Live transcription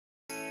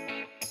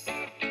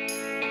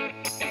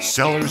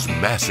Sellars'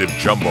 massive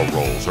jumbo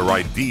rolls are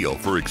ideal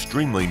for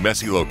extremely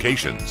messy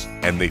locations,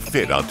 and they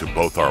fit onto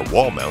both our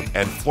wall mount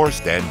and floor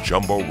stand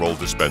jumbo roll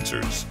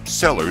dispensers.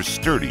 Sellars'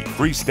 sturdy,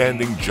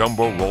 freestanding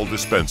jumbo roll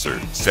dispenser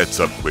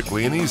sets up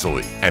quickly and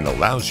easily and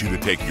allows you to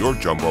take your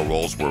jumbo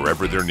rolls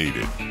wherever they're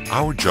needed.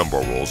 Our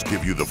jumbo rolls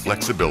give you the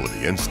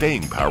flexibility and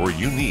staying power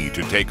you need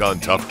to take on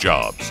tough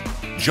jobs.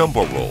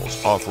 Jumbo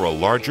rolls offer a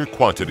larger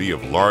quantity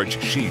of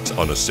large sheets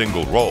on a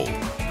single roll.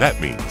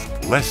 That means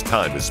less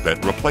time is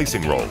spent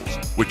replacing rolls,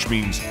 which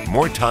means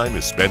more time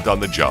is spent on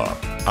the job.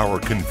 Our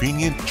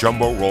convenient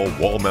jumbo roll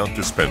wall mount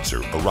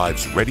dispenser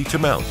arrives ready to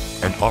mount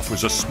and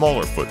offers a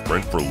smaller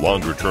footprint for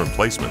longer-term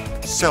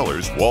placement.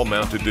 Sellars'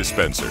 wall-mounted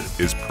dispenser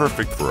is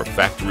perfect for a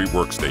factory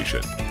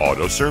workstation,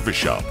 auto service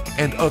shop,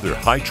 and other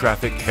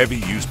high-traffic,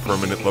 heavy-use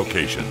permanent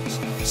locations.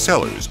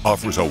 Sellars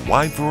offers a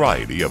wide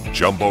variety of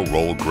jumbo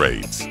roll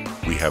grades.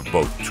 We have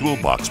both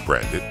Toolbox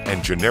branded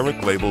and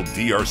generic labeled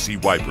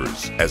DRC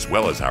wipers, as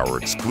well as our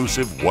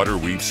exclusive Water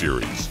Weave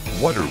series.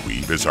 Water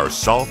Weave is our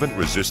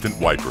solvent-resistant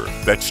wiper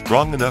that's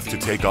strong enough to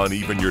take on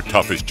even your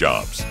toughest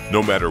jobs.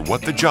 No matter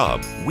what the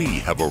job, we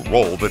have a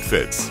roll that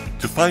fits.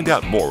 To find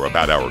out more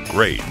about our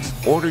grades,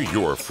 order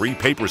your free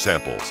paper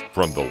samples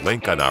from the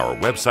link on our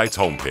website's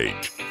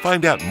homepage.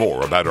 Find out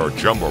more about our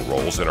jumbo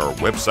rolls in our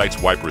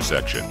website's wiper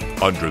section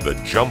under the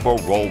Jumbo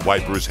Roll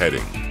Wipers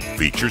heading.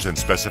 Features and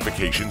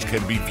specifications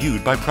can be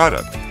viewed by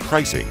product.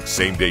 Pricing,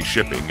 same-day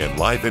shipping, and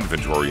live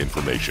inventory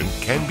information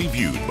can be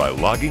viewed by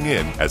logging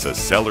in as a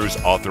Sellars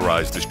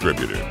authorized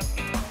distributor.